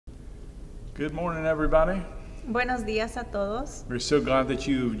Good morning, everybody. Buenos días a todos. We're so glad that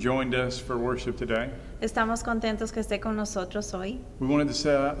you've joined us for worship today. Estamos contentos que esté con nosotros hoy. We wanted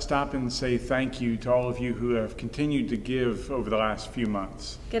to stop and say thank you to all of you who have continued to give over the last few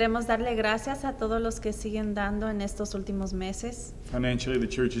months. Queremos darle gracias a todos los que siguen dando en estos últimos meses. Financially, the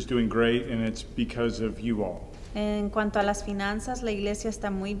church is doing great, and it's because of you all. En cuanto a las finanzas, la iglesia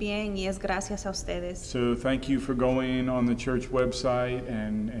está muy bien y es gracias a ustedes. So thank you for going on the church website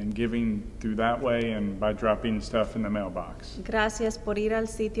and giving through that way and by dropping stuff in the mailbox. Gracias por ir al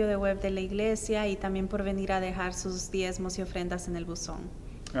sitio de web de la iglesia y también por venir a dejar sus diezmos y ofrendas en el buzón.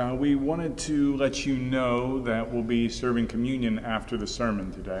 We wanted to let you know that we'll be serving communion after the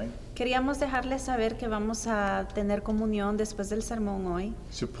sermon today. Queríamos dejarles saber que vamos a tener comunión después del sermón hoy.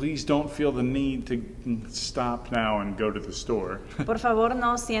 So please don't feel the need to stop now and go to the store. Por favor,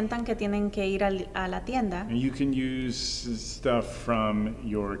 no sientan que tienen que ir a la tienda. And you can use stuff from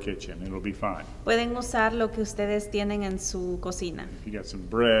your kitchen. It'll be fine. Pueden usar lo que ustedes tienen en su cocina. If you got some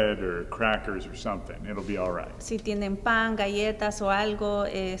bread or crackers or something, it'll be all right. Si tienen pan, galletas o algo,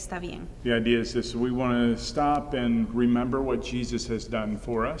 está bien. The idea is this: we want to stop and remember what Jesus has done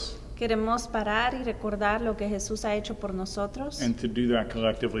for us. Queremos parar y recordar lo que Jesús ha hecho por nosotros And to do that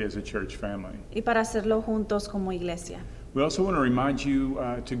collectively as a church family. y para hacerlo juntos como iglesia. We also want to remind you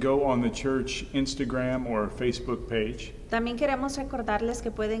to go on the church Instagram or Facebook page. También queremos recordarles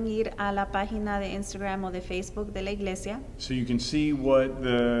que pueden ir a la página de Instagram o de Facebook de la iglesia So you can see what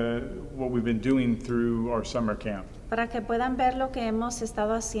we've been doing through our summer camp. para que puedan ver lo que hemos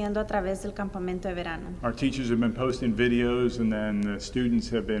estado haciendo a través del campamento de verano. Our teachers have been posting videos, and then the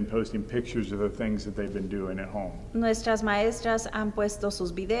students have been posting pictures of the things that they've been doing at home. Nuestras maestras han puesto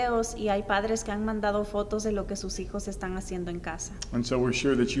sus videos y hay padres que han mandado fotos de lo que sus hijos están haciendo en casa. And so we're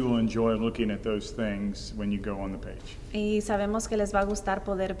sure that you will enjoy looking at those things when you go on the page. Y sabemos que les va a gustar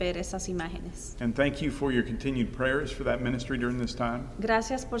poder ver esas imágenes. And thank you for your continued prayers for that ministry during this time,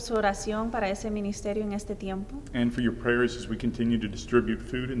 Gracias por su oración para ese ministerio en este tiempo and for your prayers as we continue to distribute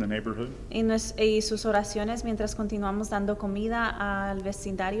food in the neighborhood. y sus oraciones mientras continuamos dando comida al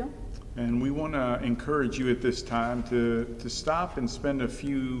vecindario. And we want to encourage you at this time to stop and spend a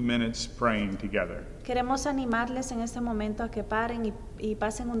few minutes praying together. Queremos animarles en este momento a que paren y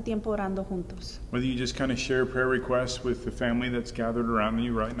pasen un tiempo orando juntos. Whether you just kind of share prayer requests with the family that's gathered around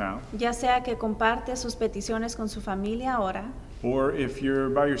you right now, Ya sea que comparte sus peticiones con su familia ahora, or if you're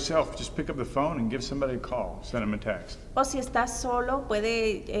by yourself, just pick up the phone and give somebody a call, send them a text. o si estás solo,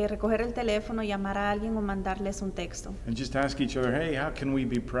 puede recoger el teléfono, llamar a alguien o mandarles un texto. And just ask each other, hey, how can we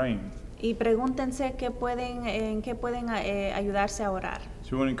be praying? Y pregúntense en qué pueden ayudarse a orar.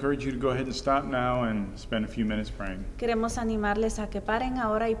 So we want to encourage you to go ahead and stop now and spend a few minutes praying. Queremos animarles a que paren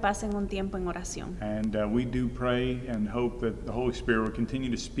ahora y pasen un tiempo en oración. And we do pray and hope that the Holy Spirit will continue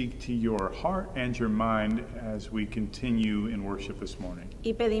to speak to your heart and your mind as we continue in worship this morning.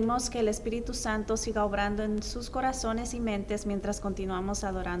 Y pedimos que el Espíritu Santo siga obrando en sus corazones y mentes mientras continuamos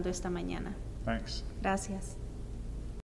adorando esta mañana. Thanks. Gracias.